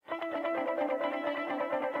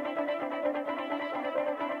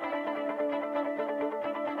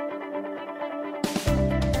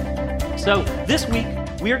So this week,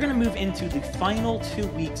 we are going to move into the final 2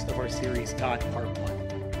 weeks of our series, God Part 1,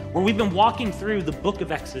 where we've been walking through the book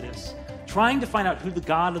of Exodus, trying to find out who the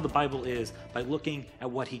God of the Bible is by looking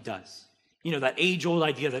at what he does. You know, that age-old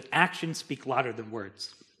idea that actions speak louder than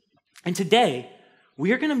words. And today,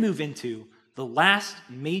 we are going to move into the last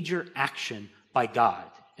major action by God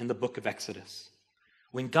in the book of Exodus,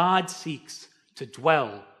 when God seeks to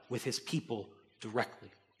dwell with his people directly,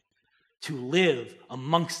 to live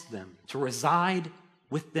amongst them, to reside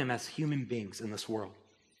with them as human beings in this world.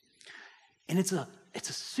 And it's a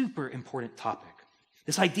super important topic.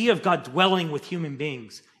 This idea of God dwelling with human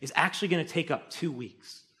beings is actually going to take up 2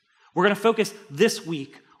 weeks. We're going to focus this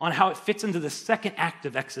week on how it fits into the second act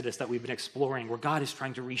of Exodus that we've been exploring, where God is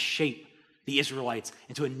trying to reshape the Israelites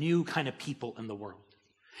into a new kind of people in the world.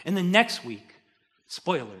 And the next week,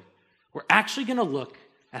 spoiler, we're actually going to look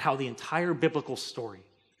at how the entire biblical story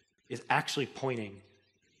is actually pointing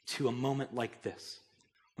to a moment like this,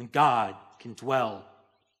 when God can dwell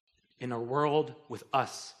in a world with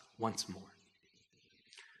us once more.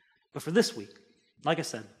 But for this week, like I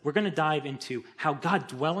said, we're going to dive into how God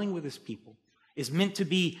dwelling with his people is meant to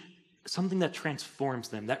be something that transforms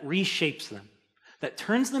them, that reshapes them, that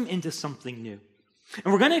turns them into something new.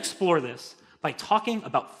 And we're going to explore this by talking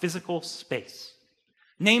about physical space.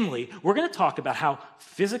 Namely, we're going to talk about how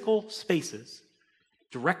physical spaces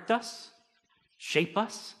direct us, shape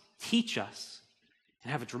us, teach us,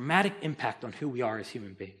 and have a dramatic impact on who we are as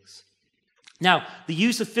human beings. Now, the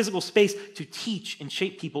use of physical space to teach and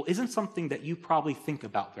shape people isn't something that you probably think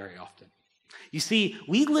about very often. You see,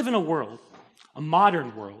 we live in a world, a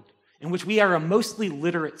modern world, in which we are a mostly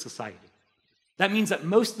literate society. That means that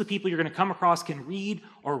most of the people you're going to come across can read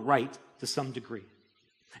or write to some degree.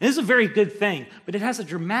 And this is a very good thing, but it has a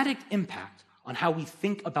dramatic impact on how we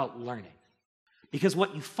think about learning. Because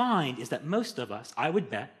what you find is that most of us, I would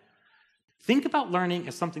bet, think about learning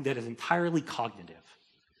as something that is entirely cognitive.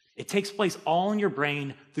 It takes place all in your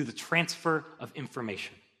brain through the transfer of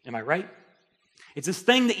information. Am I right? It's this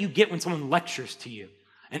thing that you get when someone lectures to you,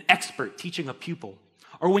 an expert teaching a pupil,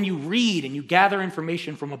 or when you read and you gather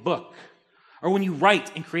information from a book, or when you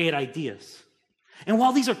write and create ideas. And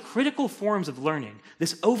while these are critical forms of learning,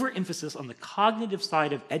 this overemphasis on the cognitive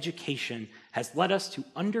side of education has led us to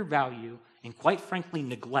undervalue and, quite frankly,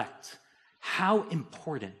 neglect how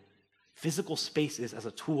important physical space is as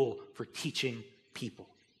a tool for teaching people.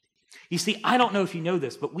 You see, I don't know if you know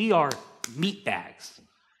this, but we are meat bags.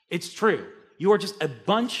 It's true. You are just a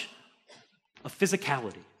bunch of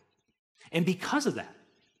physicality. And because of that,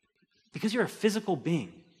 because you're a physical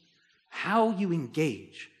being, how you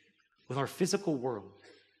engage with our physical world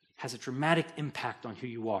has a dramatic impact on who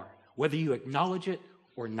you are, whether you acknowledge it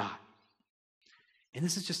or not. And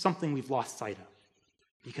this is just something we've lost sight of,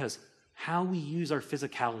 because how we use our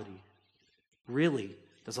physicality really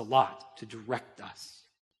does a lot to direct us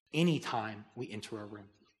anytime we enter a room.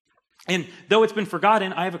 And though it's been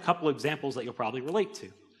forgotten, I have a couple of examples that you'll probably relate to.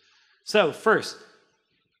 So first,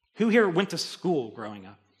 who here went to school growing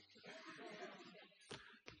up?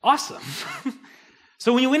 Awesome.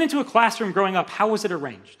 So when you went into a classroom growing up, how was it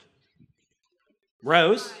arranged?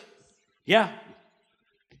 Rows? Yeah.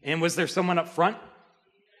 And was there someone up front?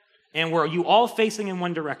 And were you all facing in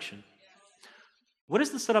one direction? What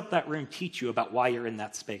does the setup of that room teach you about why you're in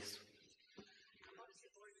that space?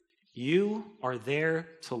 You are there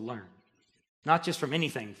to learn, not just from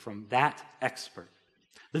anything, from that expert.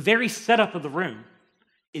 The very setup of the room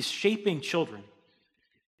is shaping children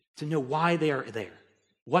to know why they are there,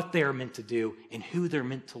 what they are meant to do, and who they're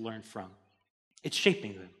meant to learn from. It's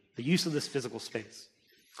shaping them, the use of this physical space.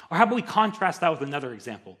 Or how about we contrast that with another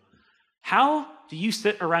example? How do you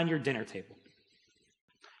sit around your dinner table?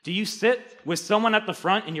 Do you sit with someone at the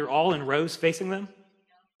front and you're all in rows facing them?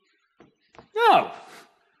 No,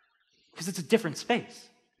 because it's a different space.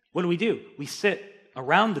 What do? We sit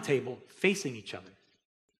around the table facing each other,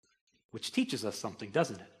 which teaches us something,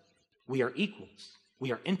 doesn't it? We are equals.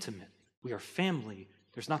 We are intimate. We are family.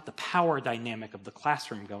 There's not the power dynamic of the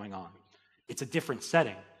classroom going on. It's a different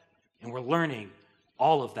setting, and we're learning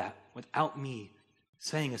all of that without me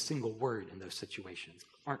saying a single word in those situations,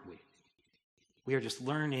 aren't we? We are just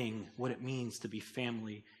learning what it means to be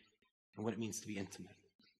family and what it means to be intimate.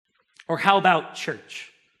 Or how about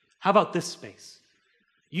church? How about this space?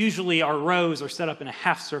 Usually our rows are set up in a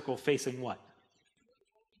half circle facing what?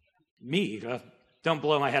 Me. Don't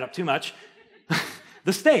blow my head up too much.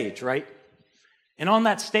 The stage, right? And on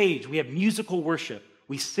that stage, we have musical worship.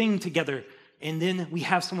 We sing together, and then we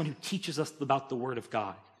have someone who teaches us about the Word of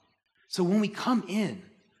God. So when we come in,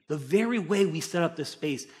 the very way we set up this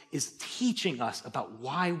space is teaching us about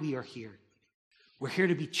why we are here, We're here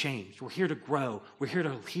to be changed. We're here to grow. We're here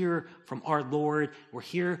to hear from our Lord. We're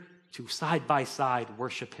here to side by side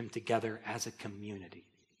worship him together as a community.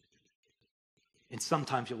 And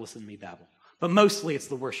sometimes you'll listen to me babble. But mostly it's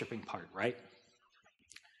the worshiping part, right?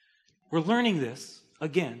 We're learning this,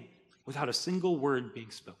 again, without a single word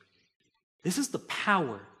being spoken. This is the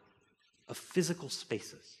power of physical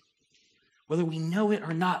spaces. Whether we know it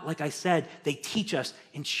or not, like I said, they teach us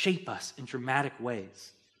and shape us in dramatic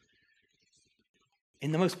ways.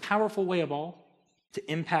 And the most powerful way of all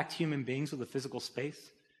to impact human beings with a physical space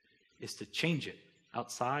is to change it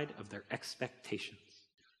outside of their expectations.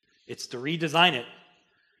 It's to redesign it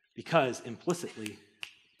because implicitly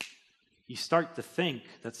you start to think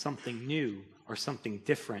that something new or something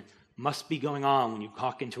different must be going on when you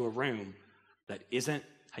walk into a room that isn't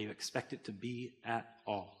how you expect it to be at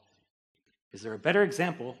all. Is there a better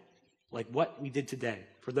example like what we did today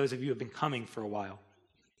for those of you who have been coming for a while?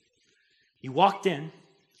 You walked in,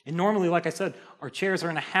 and normally, like I said, our chairs are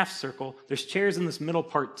in a half circle. There's chairs in this middle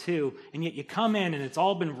part too, and yet you come in and it's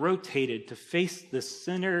all been rotated to face the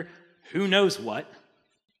center, who knows what,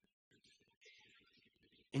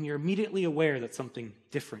 and you're immediately aware that something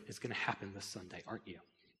different is going to happen this Sunday, aren't you?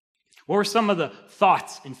 What were some of the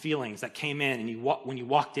thoughts and feelings that came in and when you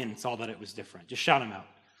walked in and saw that it was different? Just shout them out.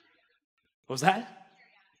 What was that?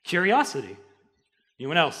 Curiosity.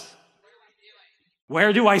 Anyone else?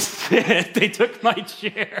 Where do I sit? They took my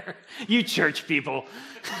chair. You church people.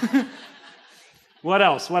 What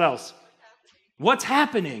else? What else? What's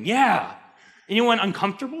happening? Yeah. Anyone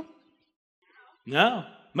uncomfortable? No?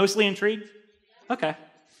 Mostly intrigued? Okay.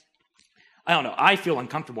 I don't know. I feel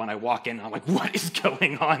uncomfortable when I walk in and I'm like, what is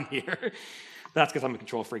going on here? That's because I'm a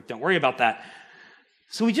control freak. Don't worry about that.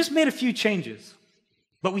 So we just made a few changes,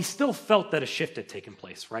 but we still felt that a shift had taken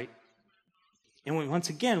place, right? And once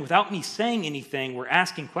again, without me saying anything, we're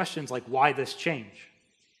asking questions like, why this change?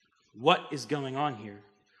 What is going on here?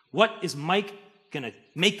 What is Mike going to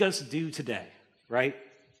make us do today, right?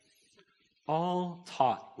 All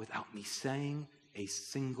taught without me saying a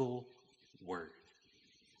single word.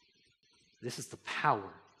 This is the power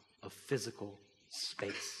of physical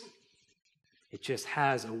space. It just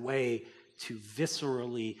has a way to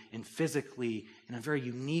viscerally and physically, in a very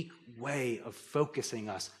unique way of focusing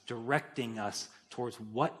us, directing us towards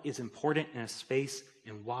what is important in a space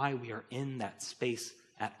and why we are in that space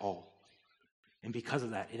at all. And because of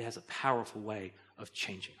that, it has a powerful way of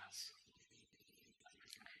changing us.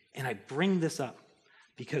 And I bring this up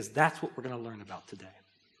because that's what we're going to learn about today.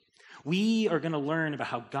 We are going to learn about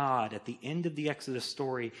how God, at the end of the Exodus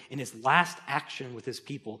story, in his last action with his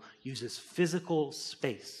people, uses physical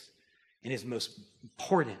space in his most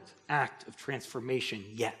important act of transformation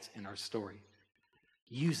yet in our story,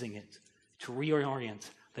 using it to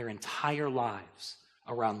reorient their entire lives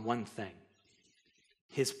around one thing: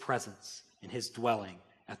 his presence and his dwelling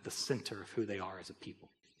at the center of who they are as a people.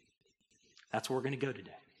 That's where we're going to go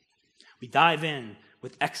today. We dive in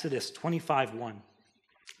with Exodus 25:1.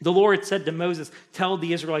 The Lord said to Moses, "Tell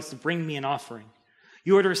the Israelites to bring me an offering.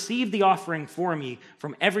 You are to receive the offering for me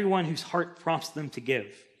from everyone whose heart prompts them to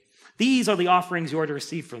give. These are the offerings you are to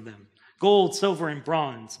receive from them: gold, silver, and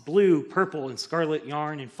bronze, blue, purple, and scarlet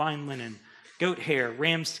yarn, and fine linen, goat hair,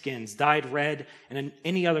 ram skins dyed red, and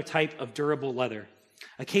any other type of durable leather,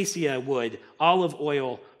 acacia wood, olive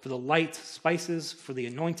oil for the light, spices for the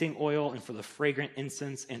anointing oil, and for the fragrant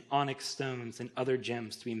incense, and onyx stones and other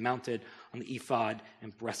gems to be mounted on the ephod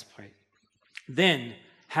and breastplate. Then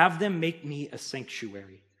have them make me a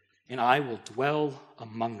sanctuary, and I will dwell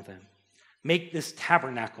among them. Make this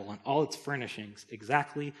tabernacle and all its furnishings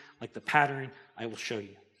exactly like the pattern I will show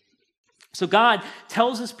you." So God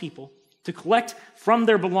tells his people to collect from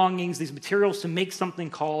their belongings these materials to make something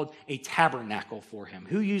called a tabernacle for him.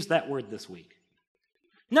 Who used that word this week?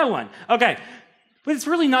 No one. Okay. But it's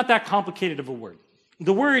really not that complicated of a word.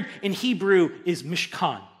 The word in Hebrew is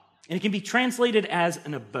mishkan, and it can be translated as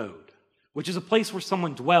an abode, which is a place where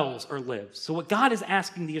someone dwells or lives. So what God is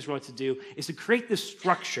asking the Israelites to do is to create this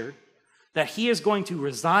structure that he is going to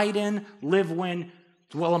reside in, live in,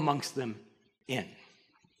 dwell amongst them in.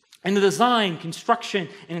 And the design, construction,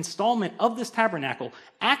 and installment of this tabernacle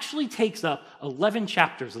actually takes up 11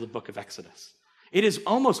 chapters of the book of Exodus. It is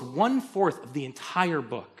almost 1/4 of the entire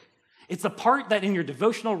book. It's the part that in your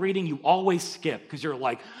devotional reading you always skip because you're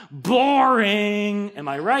like, boring. Am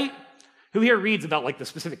I right? Who here reads about like the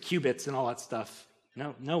specific cubits and all that stuff?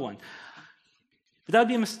 No one. But that would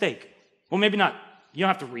be a mistake. Well, maybe not. You don't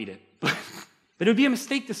have to read it. But it would be a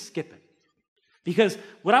mistake to skip it. Because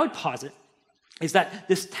what I would posit is that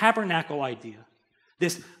this tabernacle idea,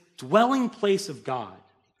 this dwelling place of God,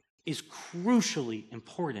 is crucially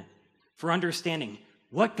important for understanding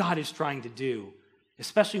what God is trying to do,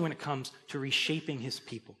 especially when it comes to reshaping his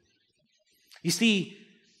people. You see,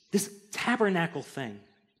 this tabernacle thing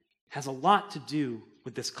has a lot to do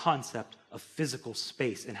with this concept of physical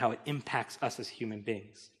space and how it impacts us as human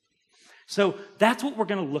beings. So that's what we're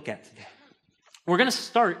going to look at today. We're going to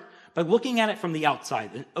start by looking at it from the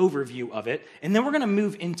outside, an overview of it, and then we're going to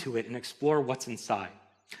move into it and explore what's inside.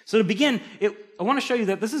 So to begin, I want to show you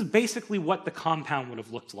that this is basically what the compound would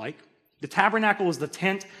have looked like. The tabernacle is the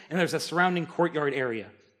tent, and there's a surrounding courtyard area.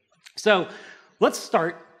 So let's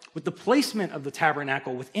start with the placement of the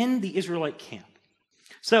tabernacle within the Israelite camp.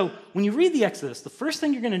 So when you read the Exodus, the first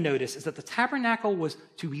thing you're going to notice is that the tabernacle was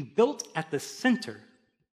to be built at the center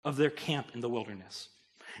of their camp in the wilderness.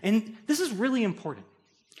 And this is really important.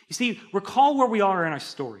 You see, recall where we are in our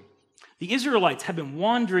story. The Israelites have been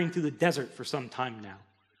wandering through the desert for some time now,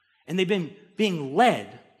 and they've been being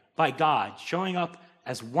led by God, showing up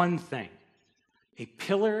as one thing, a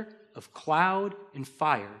pillar of cloud and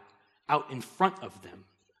fire out in front of them,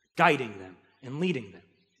 guiding them and leading them.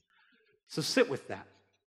 So sit with that.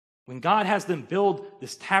 When God has them build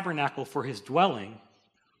this tabernacle for his dwelling,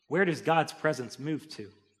 where does God's presence move to?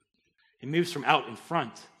 It moves from out in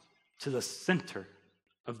front to the center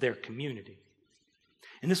of their community.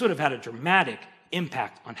 And this would have had a dramatic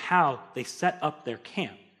impact on how they set up their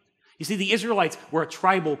camp. You see, the Israelites were a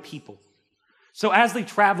tribal people. So as they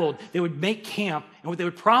traveled, they would make camp, and what they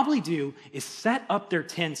would probably do is set up their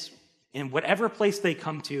tents in whatever place they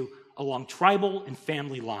come to along tribal and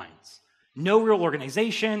family lines. No real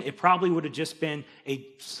organization. It probably would have just been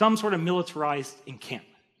some sort of militarized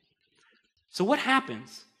encampment. So what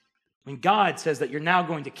happens when God says that you're now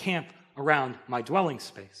going to camp around my dwelling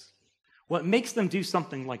space? Well, it makes them do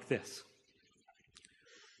something like this.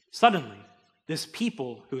 Suddenly, this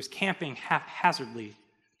people who is camping haphazardly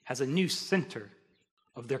has a new center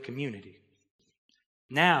of their community.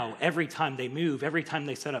 Now, every time they move, every time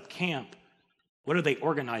they set up camp, what do they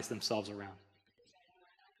organize themselves around?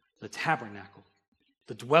 The tabernacle,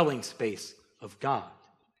 the dwelling space of God.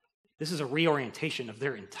 This is a reorientation of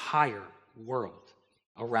their entire world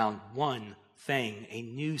around one thing, a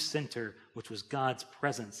new center, which was God's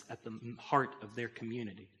presence at the heart of their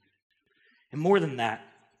community. And more than that,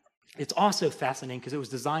 it's also fascinating because it was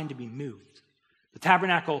designed to be moved. The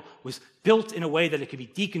tabernacle was built in a way that it could be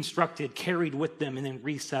deconstructed, carried with them, and then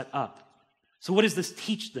reset up. So what does this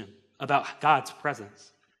teach them about God's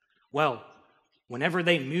presence? Well, whenever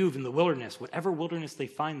they move in the wilderness, whatever wilderness they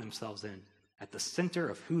find themselves in, at the center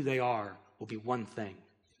of who they are will be one thing,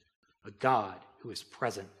 a God who is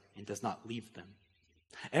present and does not leave them.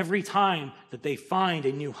 Every time that they find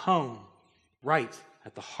a new home, right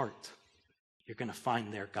at the heart, you're going to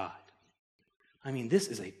find their God. I mean, this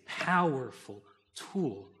is a powerful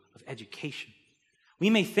tool of education. We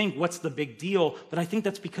may think, what's the big deal? But I think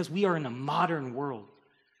that's because we are in a modern world.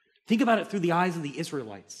 Think about it through the eyes of the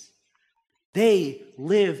Israelites. They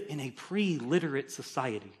live in a pre-literate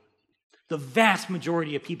society. The vast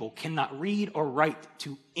majority of people cannot read or write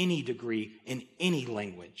to any degree in any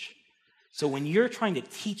language. So when you're trying to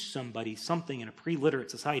teach somebody something in a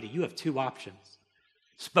pre-literate society, you have two options.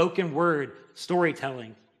 Spoken word,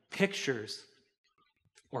 storytelling, pictures,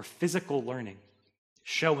 or physical learning.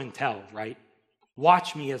 Show and tell, right?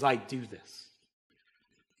 Watch me as I do this.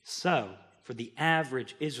 So, for the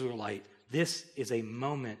average Israelite, this is a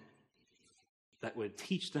moment that would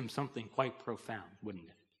teach them something quite profound, wouldn't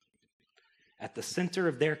it? At the center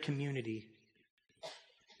of their community,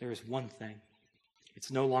 there is one thing.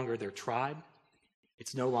 It's no longer their tribe.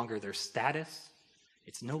 It's no longer their status.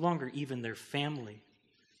 It's no longer even their family.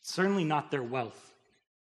 It's certainly not their wealth.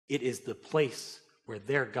 It is the place where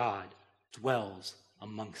their God dwells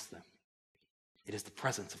amongst them. It is the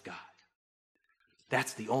presence of God.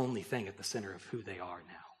 That's the only thing at the center of who they are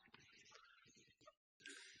now.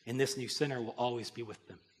 And this new center will always be with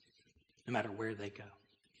them, no matter where they go,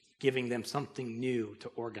 giving them something new to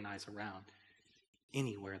organize around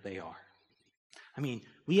anywhere they are. I mean,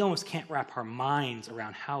 we almost can't wrap our minds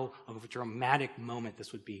around how of a dramatic moment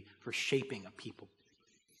this would be for shaping a people.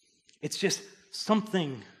 It's just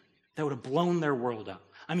something that would have blown their world up.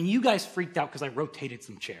 I mean, you guys freaked out because I rotated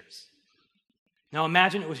some chairs. Now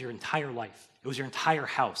imagine it was your entire life. It was your entire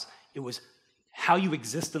house. It was how you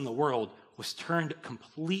exist in the world was turned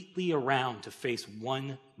completely around to face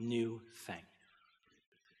one new thing.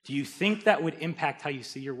 Do you think that would impact how you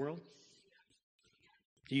see your world?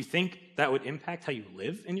 Do you think that would impact how you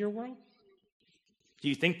live in your world? Do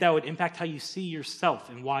you think that would impact how you see yourself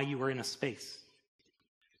and why you are in a space?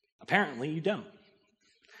 Apparently, you don't.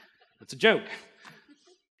 That's a joke.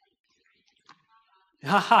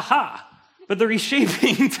 Ha ha ha. But the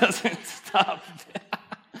reshaping doesn't stop.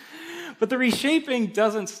 But the reshaping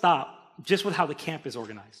doesn't stop just with how the camp is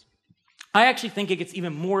organized. I actually think it gets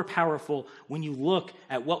even more powerful when you look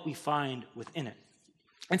at what we find within it.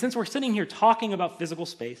 And since we're sitting here talking about physical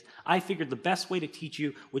space, I figured the best way to teach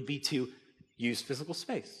you would be to use physical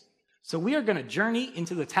space. So we are going to journey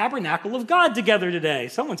into the tabernacle of God together today.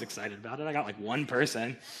 Someone's excited about it. I got like one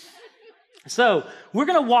person. So we're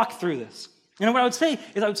going to walk through this. And what I would say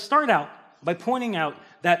is I would start out by pointing out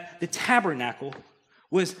that the tabernacle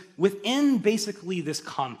was within basically this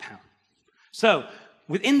compound. So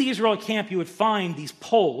within the Israelite camp, you would find these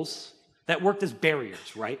poles that worked as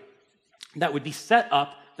barriers, right? That would be set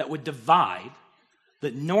up, that would divide the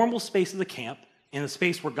normal space of the camp and the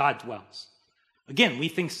space where God dwells. Again, we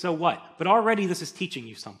think, so what? But already this is teaching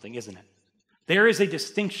you something, isn't it? There is a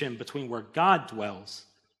distinction between where God dwells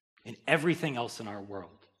and everything else in our world.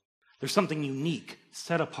 There's something unique,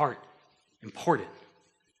 set apart, important,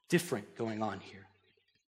 different going on here.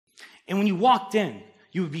 And when you walked in,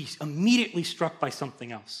 you would be immediately struck by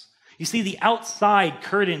something else. You see, the outside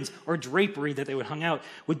curtains or drapery that they would hang out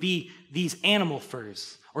would be these animal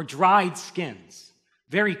furs or dried skins,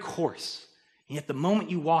 very coarse. And yet the moment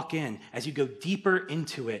you walk in, as you go deeper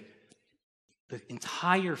into it, the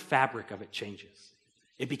entire fabric of it changes.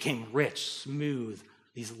 It became rich, smooth,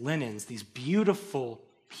 these linens, these beautiful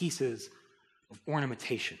pieces of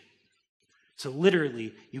ornamentation. So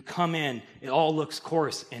literally, you come in, it all looks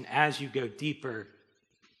coarse, and as you go deeper,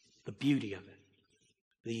 the beauty of it,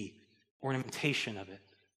 the ornamentation of it,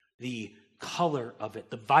 the color of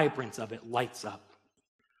it, the vibrance of it lights up.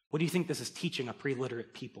 What do you think this is teaching a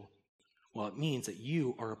pre-literate people? Well, it means that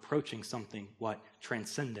you are approaching something,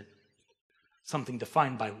 transcendent, something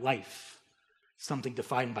defined by life, something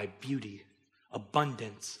defined by beauty,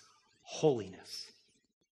 abundance, holiness.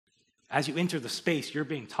 As you enter the space, you're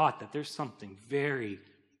being taught that there's something very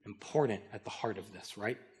important at the heart of this,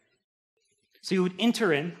 right? So you would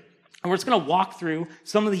enter in, and we're just going to walk through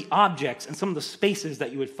some of the objects and some of the spaces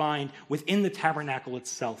that you would find within the tabernacle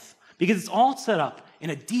itself, because it's all set up in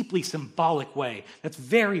a deeply symbolic way that's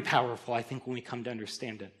very powerful, I think, when we come to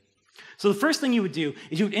understand it. So the first thing you would do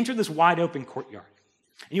is you would enter this wide open courtyard,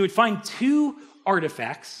 and you would find two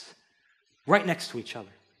artifacts right next to each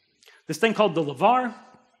other. This thing called the lavar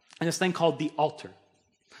and this thing called the altar.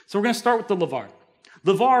 So we're going to start with the lavar.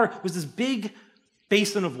 Lavar was this big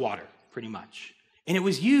basin of water, pretty much. And it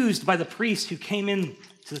was used by the priests who came in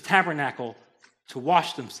to the tabernacle to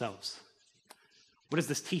wash themselves. What does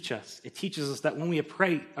this teach us? It teaches us that when we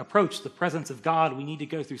approach the presence of God, we need to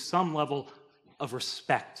go through some level of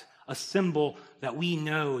respect, a symbol that we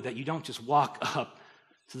know that you don't just walk up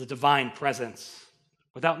to the divine presence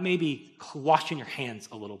without maybe washing your hands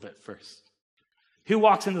a little bit first. Who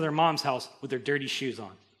walks into their mom's house with their dirty shoes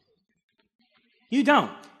on? You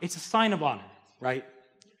don't. It's a sign of honor, right?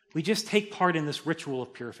 We just take part in this ritual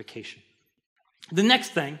of purification. The next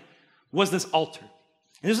thing was this altar.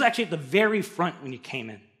 And this was actually at the very front when you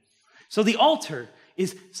came in. So the altar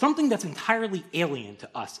is something that's entirely alien to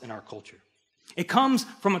us in our culture. It comes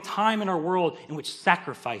from a time in our world in which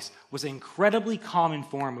sacrifice was an incredibly common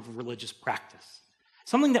form of religious practice.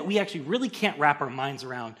 Something that we actually really can't wrap our minds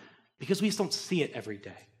around because we just don't see it every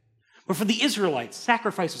day. But for the Israelites,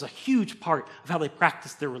 sacrifice was a huge part of how they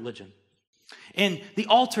practiced their religion. And the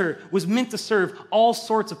altar was meant to serve all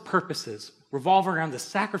sorts of purposes, revolving around the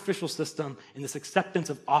sacrificial system and this acceptance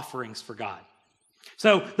of offerings for God.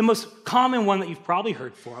 So the most common one that you've probably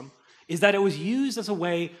heard from is that it was used as a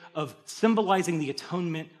way of symbolizing the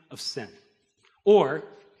atonement of sin, or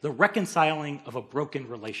the reconciling of a broken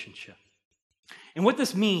relationship. And what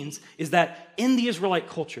this means is that in the Israelite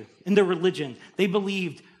culture, in their religion, they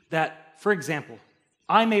believed that, for example,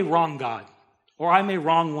 I may wrong God, or I may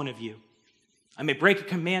wrong one of you. I may break a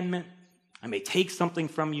commandment, I may take something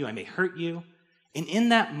from you, I may hurt you. And in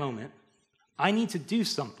that moment, I need to do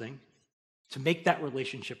something to make that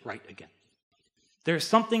relationship right again. There's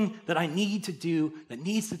something that I need to do that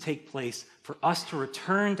needs to take place for us to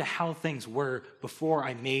return to how things were before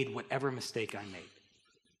I made whatever mistake I made.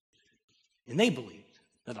 And they believed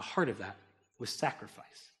that the heart of that was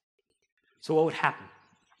sacrifice. So what would happen?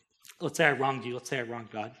 Let's say I wronged you, let's say I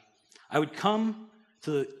wronged God. I would come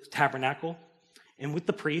to the tabernacle, and with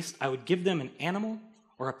the priest, I would give them an animal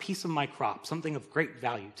or a piece of my crop, something of great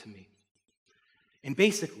value to me. And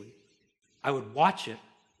basically, I would watch it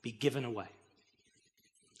be given away.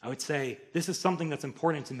 I would say, this is something that's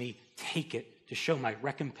important to me, take it to show my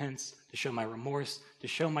recompense, to show my remorse, to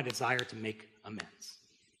show my desire to make amends.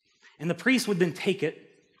 And the priest would then take it,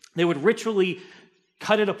 they would ritually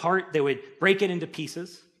cut it apart, they would break it into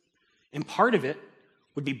pieces, and part of it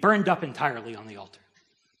would be burned up entirely on the altar.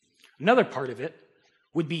 Another part of it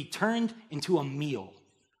would be turned into a meal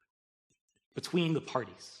between the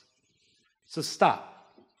parties. So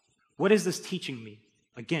stop. What is this teaching me,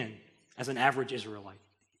 again, as an average Israelite?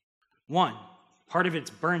 One, part of it's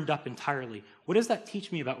burned up entirely. What does that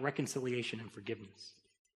teach me about reconciliation and forgiveness?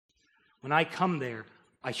 When I come there,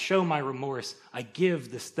 I show my remorse, I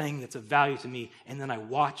give this thing that's of value to me, and then I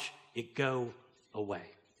watch it go away.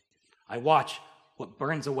 I watch what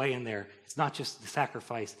burns away in there. It's not just the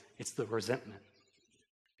sacrifice, it's the resentment.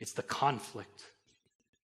 It's the conflict.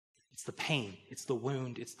 It's the pain. It's the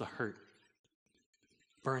wound. It's the hurt.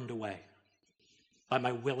 Burned away by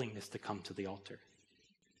my willingness to come to the altar.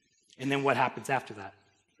 And then what happens after that?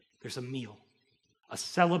 There's a meal, a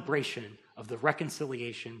celebration of the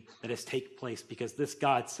reconciliation that has taken place, because this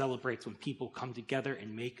God celebrates when people come together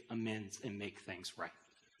and make amends and make things right.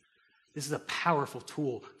 This is a powerful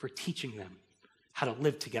tool for teaching them how to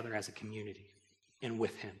live together as a community and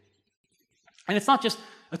with him. And it's not just,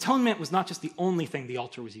 atonement was not just the only thing the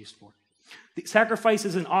altar was used for. The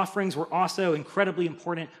sacrifices and offerings were also incredibly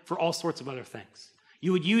important for all sorts of other things.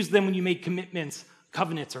 You would use them when you made commitments,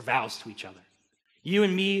 covenants, or vows to each other. You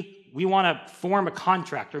and me, we want to form a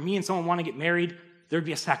contract, or me and someone want to get married, there'd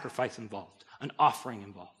be a sacrifice involved, an offering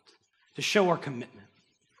involved, to show our commitment.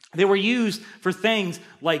 They were used for things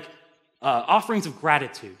like offerings of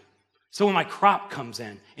gratitude. So when my crop comes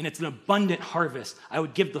in and it's an abundant harvest, I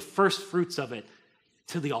would give the first fruits of it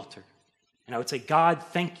to the altar. And I would say, God,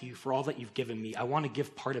 thank you for all that you've given me. I want to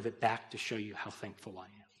give part of it back to show you how thankful I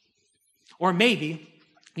am. Or maybe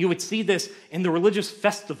you would see this in the religious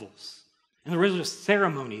festivals and the religious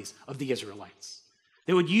ceremonies of the Israelites.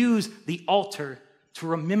 They would use the altar to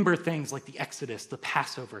remember things like the Exodus, the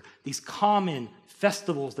Passover, these common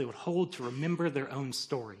festivals they would hold to remember their own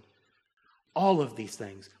story. All of these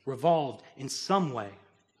things revolved in some way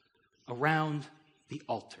around the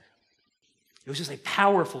altar. It was just a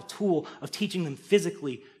powerful tool of teaching them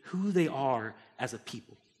physically who they are as a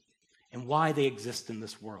people and why they exist in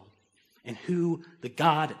this world and who the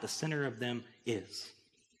God at the center of them is.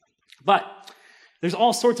 But there's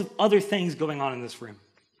all sorts of other things going on in this room.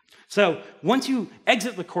 So once you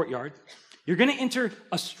exit the courtyard, you're going to enter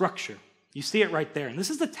a structure. You see it right there. And this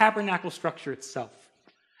is the tabernacle structure itself.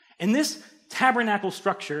 And this tabernacle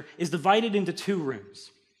structure is divided into two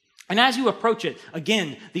rooms. And as you approach it,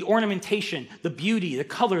 again, the ornamentation, the beauty, the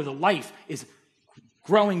color, the life is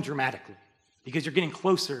growing dramatically because you're getting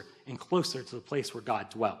closer and closer to the place where God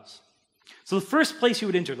dwells. So the first place you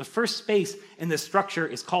would enter, the first space in this structure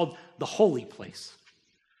is called the holy place.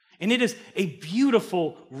 And it is a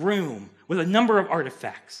beautiful room with a number of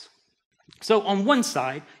artifacts. So on one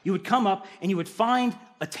side, you would come up and you would find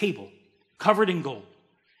a table covered in gold.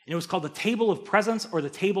 And it was called the table of presence or the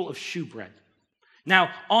table of shewbread.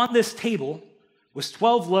 Now, on this table was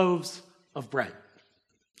 12 loaves of bread.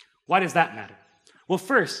 Why does that matter? Well,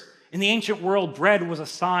 first, in the ancient world, bread was a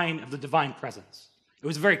sign of the divine presence. It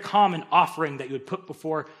was a very common offering that you would put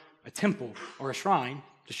before a temple or a shrine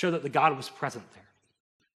to show that the God was present there.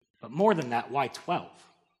 But more than that, why 12?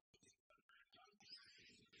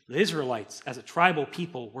 The Israelites, as a tribal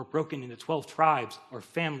people, were broken into 12 tribes or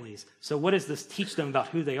families. So what does this teach them about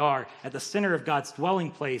who they are? At the center of God's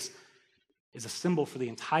dwelling place is a symbol for the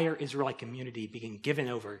entire Israelite community being given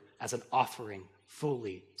over as an offering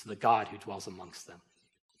fully to the God who dwells amongst them.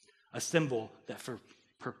 A symbol that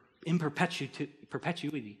in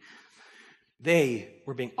perpetuity, they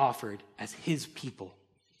were being offered as his people,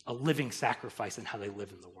 a living sacrifice in how they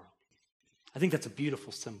live in the world. I think that's a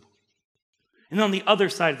beautiful symbol. And then on the other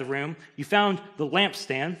side of the room, you found the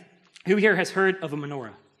lampstand. Who here has heard of a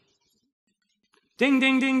menorah? Ding,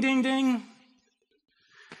 ding, ding, ding, ding.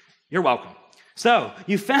 You're welcome. So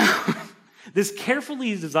you found this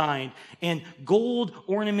carefully designed and gold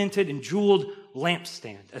ornamented and jeweled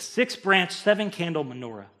lampstand, a 6-branch, 7-candle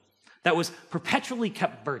menorah that was perpetually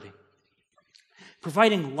kept burning,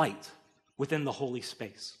 providing light within the holy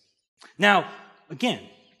space. Now, again,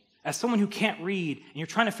 as someone who can't read and you're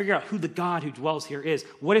trying to figure out who the God who dwells here is,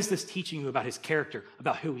 what is this teaching you about his character,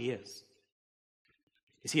 about who he is?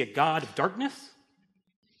 Is he a God of darkness?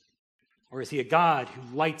 Or is he a God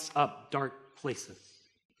who lights up dark places?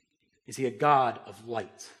 Is he a God of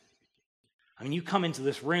light? I mean, you come into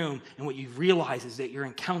this room and what you realize is that you're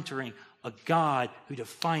encountering a God who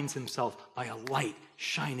defines himself by a light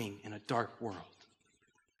shining in a dark world.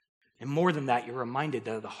 And more than that, you're reminded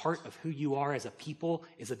that the heart of who you are as a people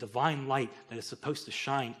is a divine light that is supposed to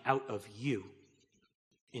shine out of you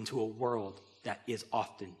into a world that is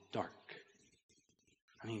often dark.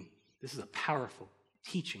 I mean, this is a powerful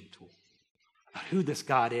teaching tool about who this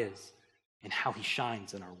God is and how he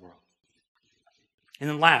shines in our world. And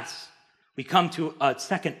then last, we come to a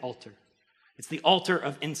second altar. It's the altar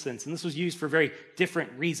of incense, and this was used for very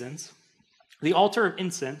different reasons. The altar of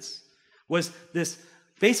incense was this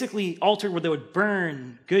basically altar where they would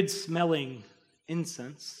burn good-smelling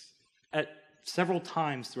incense at several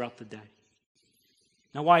times throughout the day.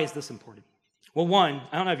 Now, why is this important? Well, one,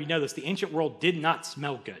 I don't know if you know this, the ancient world did not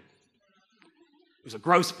smell good. It was a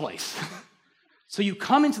gross place. So you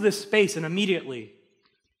come into this space and immediately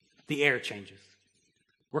the air changes.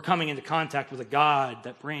 We're coming into contact with a God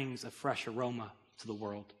that brings a fresh aroma to the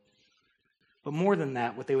world. But more than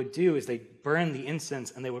that, what they would do is they'd burn the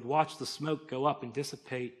incense and they would watch the smoke go up and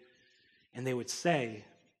dissipate, and they would say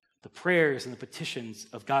the prayers and the petitions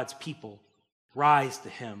of God's people rise to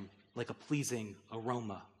him like a pleasing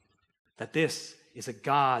aroma. That this is a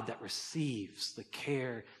God that receives the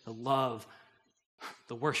care, the love,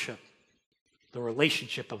 the worship, the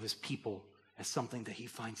relationship of his people as something that he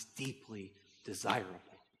finds deeply desirable.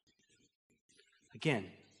 Again,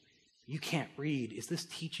 you can't read, is this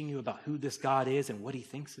teaching you about who this God is and what he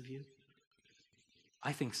thinks of you?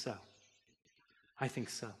 I think so. I think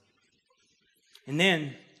so. And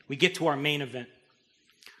then we get to our main event.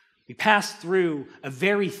 We pass through a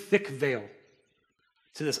very thick veil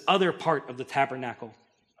to this other part of the tabernacle.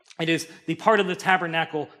 It is the part of the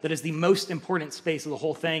tabernacle that is the most important space of the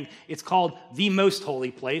whole thing. It's called the most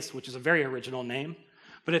holy place, which is a very original name,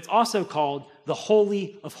 but it's also called the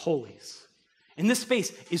Holy of Holies. And this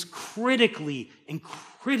space is critically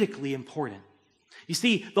important. You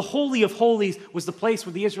see, the Holy of Holies was the place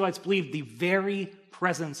where the Israelites believed the very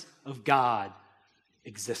presence of God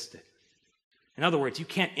existed. In other words, you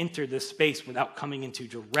can't enter this space without coming into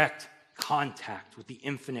direct contact with the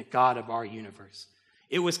infinite God of our universe.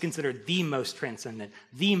 It was considered the most transcendent,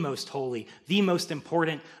 the most holy, the most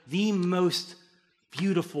important, the most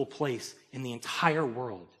beautiful place in the entire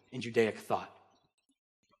world in Judaic thought.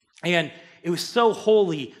 And it was so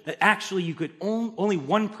holy that actually you could only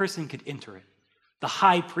one person could enter it. The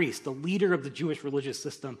high priest, the leader of the Jewish religious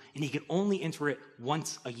system, and he could only enter it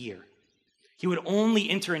once a year. He would only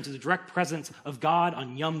enter into the direct presence of God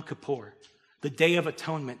on Yom Kippur, the Day of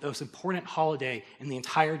Atonement, the most important holiday in the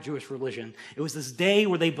entire Jewish religion. It was this day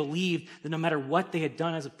where they believed that no matter what they had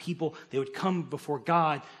done as a people, they would come before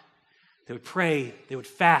God, they would pray, they would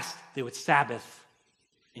fast, they would Sabbath,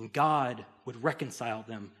 and God would reconcile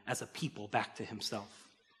them as a people back to himself.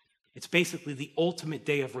 It's basically the ultimate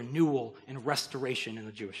day of renewal and restoration in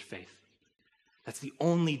the Jewish faith. That's the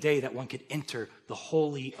only day that one could enter the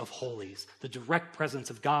Holy of Holies, the direct presence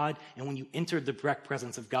of God. And when you entered the direct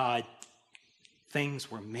presence of God, things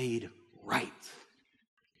were made right.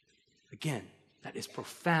 Again, that is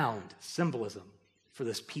profound symbolism for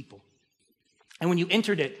this people. And when you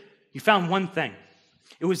entered it, you found one thing.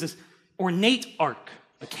 It was this ornate ark,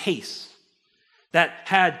 a case, that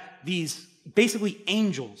had these basically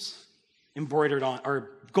angels embroidered on or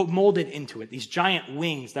molded into it, these giant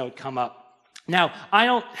wings that would come up. Now, I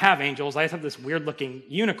don't have angels. I just have this weird-looking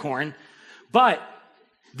unicorn, but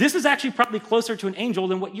this is actually probably closer to an angel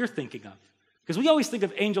than what you're thinking of. Because we always think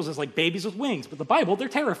of angels as like babies with wings, but the Bible, they're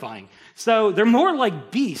terrifying. So they're more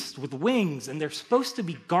like beasts with wings, and they're supposed to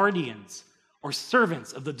be guardians or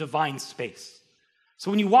servants of the divine space. So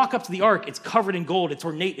when you walk up to the ark, it's covered in gold, it's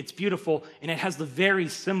ornate, it's beautiful, and it has the very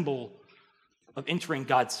symbol of entering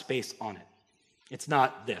God's space on it. It's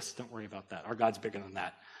not this. Don't worry about that. Our God's bigger than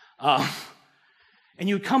that. And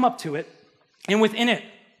you would come up to it, and within it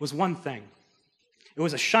was one thing. It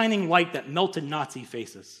was a shining light that melted Nazi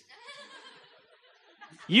faces.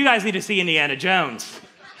 You guys need to see Indiana Jones.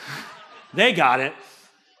 They got it.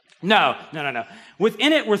 No.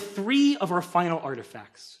 Within it were 3 of our final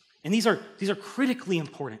artifacts. And these are critically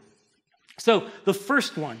important. So the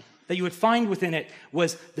first one that you would find within it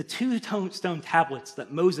was the 2 stone tablets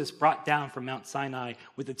that Moses brought down from Mount Sinai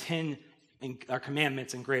with the 10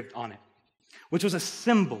 commandments engraved on it, which was a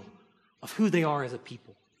symbol of who they are as a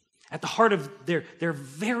people. At the heart of their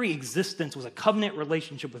very existence was a covenant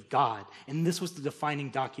relationship with God, and this was the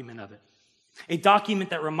defining document of it. A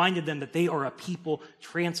document that reminded them that they are a people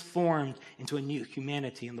transformed into a new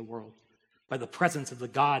humanity in the world by the presence of the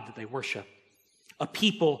God that they worship. A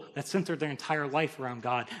people that centered their entire life around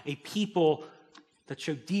God. A people that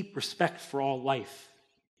show deep respect for all life.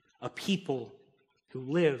 A people who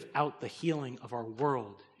live out the healing of our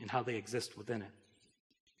world and how they exist within it.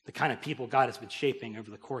 The kind of people God has been shaping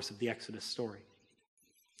over the course of the Exodus story.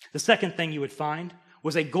 The second thing you would find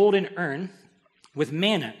was a golden urn with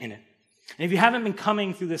manna in it. And if you haven't been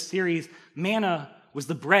coming through this series, manna was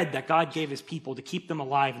the bread that God gave his people to keep them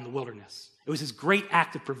alive in the wilderness. It was his great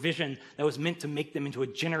act of provision that was meant to make them into a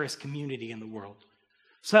generous community in the world.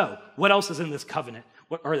 So, what else is in this covenant,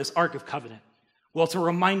 or this Ark of Covenant? Well, it's a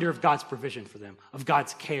reminder of God's provision for them, of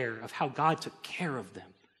God's care, of how God took care of them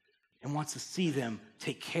and wants to see them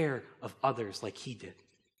take care of others like he did.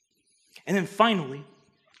 And then finally,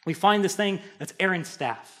 we find this thing that's Aaron's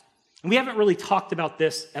staff. And we haven't really talked about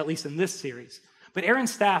this, at least in this series, but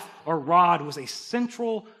Aaron's staff, or rod, was a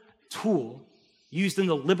central tool used in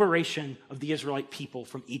the liberation of the Israelite people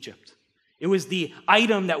from Egypt. It was the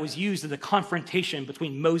item that was used in the confrontation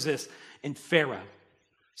between Moses and Pharaoh.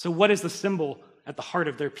 So what is the symbol at the heart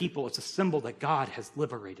of their people? It's a symbol that God has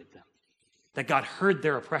liberated them, that God heard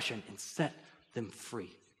their oppression and set them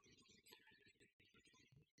free.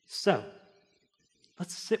 So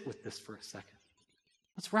let's sit with this for a second.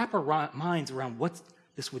 Let's wrap our minds around what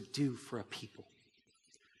this would do for a people.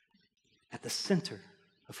 At the center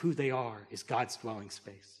of who they are is God's dwelling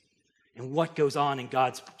space. And what goes on in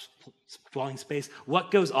God's dwelling space?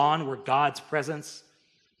 What goes on where God's presence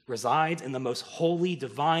resides in the most holy,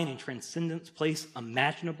 divine, and transcendent place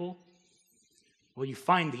imaginable? Well, you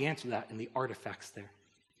find the answer to that in the artifacts there.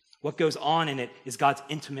 What goes on in it is God's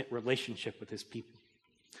intimate relationship with his people.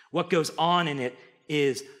 What goes on in it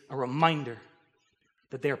is a reminder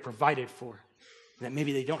that they are provided for, that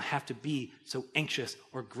maybe they don't have to be so anxious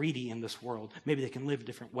or greedy in this world. Maybe they can live a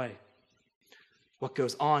different way. What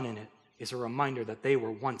goes on in it is a reminder that they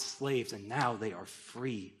were once slaves and now they are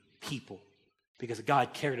free people because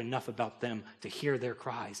God cared enough about them to hear their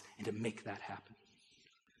cries and to make that happen.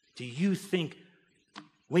 Do you think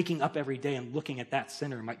waking up every day and looking at that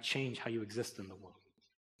center might change how you exist in the world?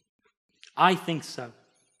 I think so.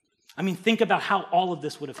 I mean, think about how all of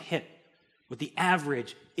this would have hit with the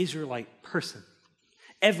average Israelite person.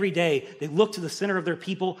 Every day, they look to the center of their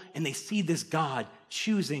people and they see this God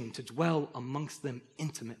choosing to dwell amongst them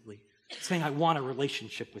intimately, saying, I want a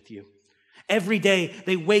relationship with you. Every day,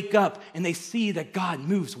 they wake up and they see that God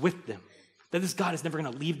moves with them, that this God is never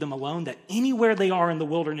going to leave them alone, that anywhere they are in the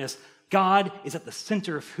wilderness, God is at the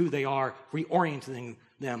center of who they are, reorienting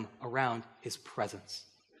them around his presence.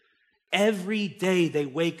 Every day they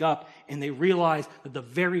wake up and they realize that the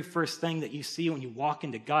very first thing that you see when you walk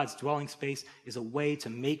into God's dwelling space is a way to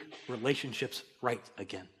make relationships right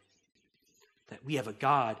again. That we have a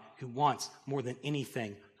God who wants more than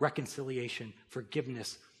anything reconciliation,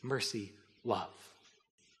 forgiveness, mercy, love.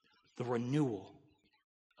 The renewal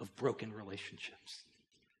of broken relationships.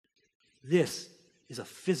 This is a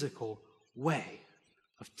physical way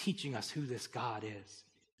of teaching us who this God is.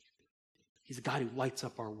 He's a God who lights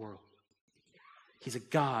up our world. He's a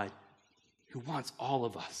God who wants all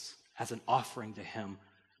of us as an offering to him,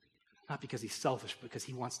 not because he's selfish, but because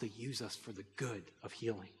he wants to use us for the good of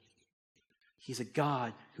healing. He's a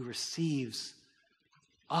God who receives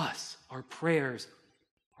us, our prayers,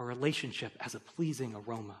 our relationship as a pleasing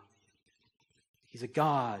aroma. He's a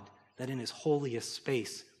God that in his holiest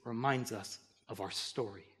space reminds us of our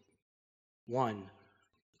story, one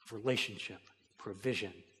of relationship,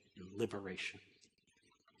 provision, and liberation.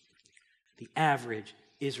 The average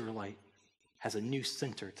Israelite has a new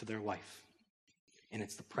center to their life, and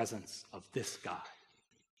it's the presence of this God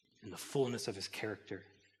and the fullness of his character,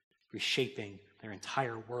 reshaping their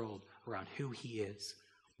entire world around who he is,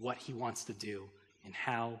 what he wants to do, and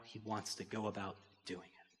how he wants to go about doing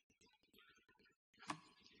it.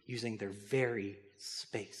 Using their very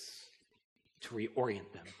space to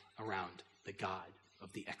reorient them around the God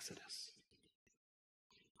of the Exodus.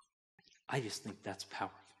 I just think that's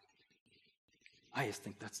powerful. I just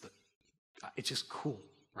think it's just cool,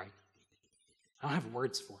 right? I don't have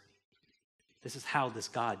words for it. This is how this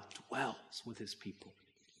God dwells with his people.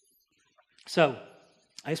 So,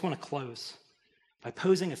 I just want to close by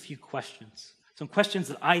posing a few questions. Some questions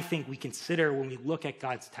that I think we consider when we look at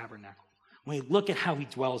God's tabernacle, when we look at how he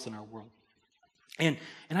dwells in our world. And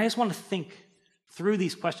I just want to think through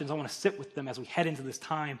these questions. I want to sit with them as we head into this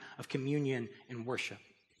time of communion and worship.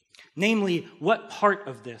 Namely, what part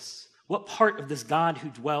of this God who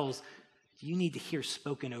dwells do you need to hear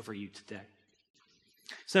spoken over you today?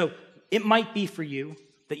 So it might be for you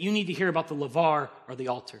that you need to hear about the lavar or the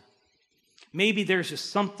altar. Maybe there's just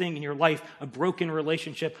something in your life, a broken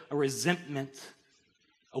relationship, a resentment,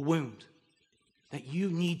 a wound that you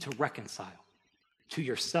need to reconcile to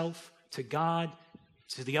yourself, to God,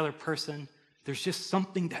 to the other person. There's just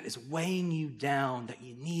something that is weighing you down that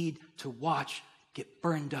you need to watch get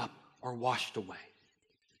burned up or washed away.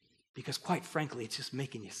 Because quite frankly, it's just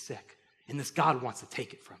making you sick. And this God wants to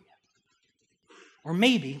take it from you. Or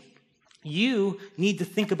maybe you need to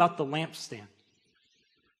think about the lampstand.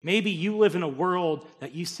 Maybe you live in a world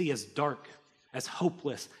that you see as dark. as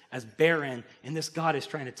hopeless, as barren. And this God is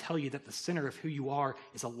trying to tell you that the center of who you are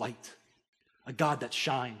is a light, a God that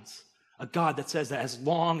shines, a God that says that as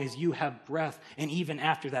long as you have breath, and even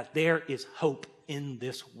after that, there is hope in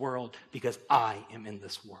this world because I am in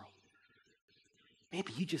this world.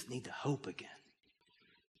 Maybe you just need to hope again,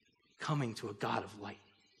 coming to a God of light.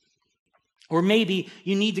 Or maybe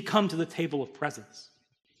you need to come to the table of presence.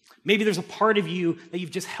 Maybe there's a part of you that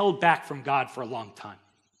you've just held back from God for a long time.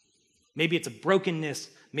 Maybe it's a brokenness.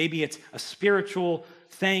 Maybe it's a spiritual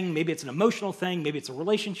thing. Maybe it's an emotional thing. Maybe it's a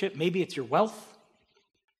relationship. Maybe it's your wealth.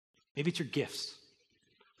 Maybe it's your gifts.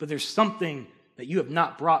 But there's something that you have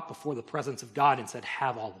not brought before the presence of God and said,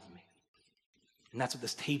 have all of me. And that's what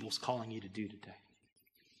this table's calling you to do today.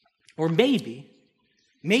 Or maybe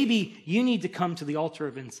you need to come to the altar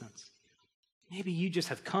of incense. Maybe you just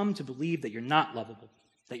have come to believe that you're not lovable,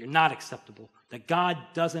 that you're not acceptable, that God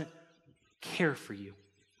doesn't care for you,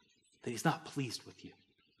 that he's not pleased with you.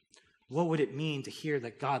 What would it mean to hear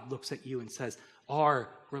that God looks at you and says, our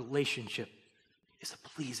relationship is a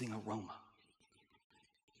pleasing aroma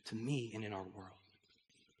to me and in our world.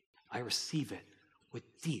 I receive it with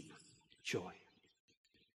deep joy.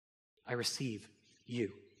 I receive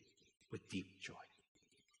you with deep joy.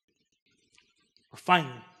 Or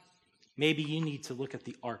finally, maybe you need to look at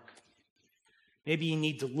the ark. Maybe you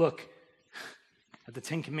need to look at the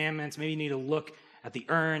Ten Commandments. Maybe you need to look at the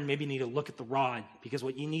urn. Maybe you need to look at the rod. Because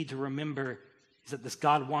what you need to remember is that this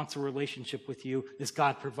God wants a relationship with you. This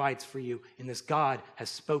God provides for you. And this God has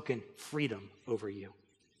spoken freedom over you.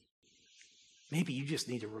 Maybe you just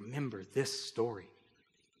need to remember this story.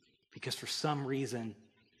 Because for some reason,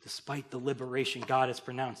 despite the liberation God has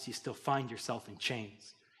pronounced, you still find yourself in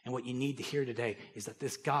chains. And what you need to hear today is that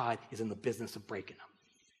this God is in the business of breaking them.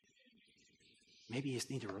 Maybe you just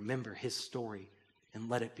need to remember his story and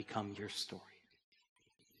let it become your story.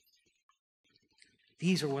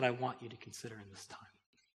 These are what I want you to consider in this time.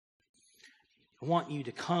 I want you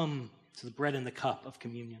to come to the bread and the cup of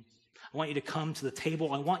communion. I want you to come to the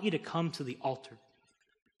table. I want you to come to the altar.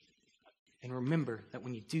 And remember that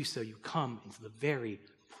when you do so, you come into the very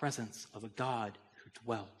presence of a God who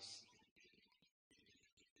dwells.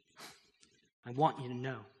 I want you to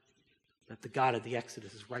know that the God of the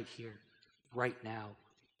Exodus is right here, right now,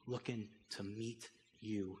 looking to meet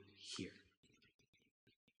you here.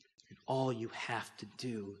 And all you have to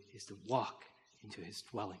do is to walk into his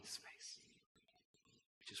dwelling space,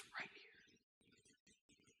 which is right here.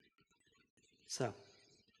 So,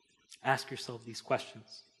 ask yourself these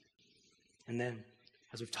questions. And then,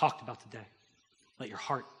 as we've talked about today, let your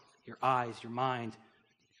heart, your eyes, your mind,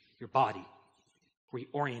 your body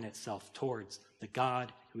reorient itself towards the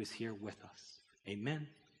God who is here with us. Amen.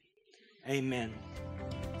 Amen.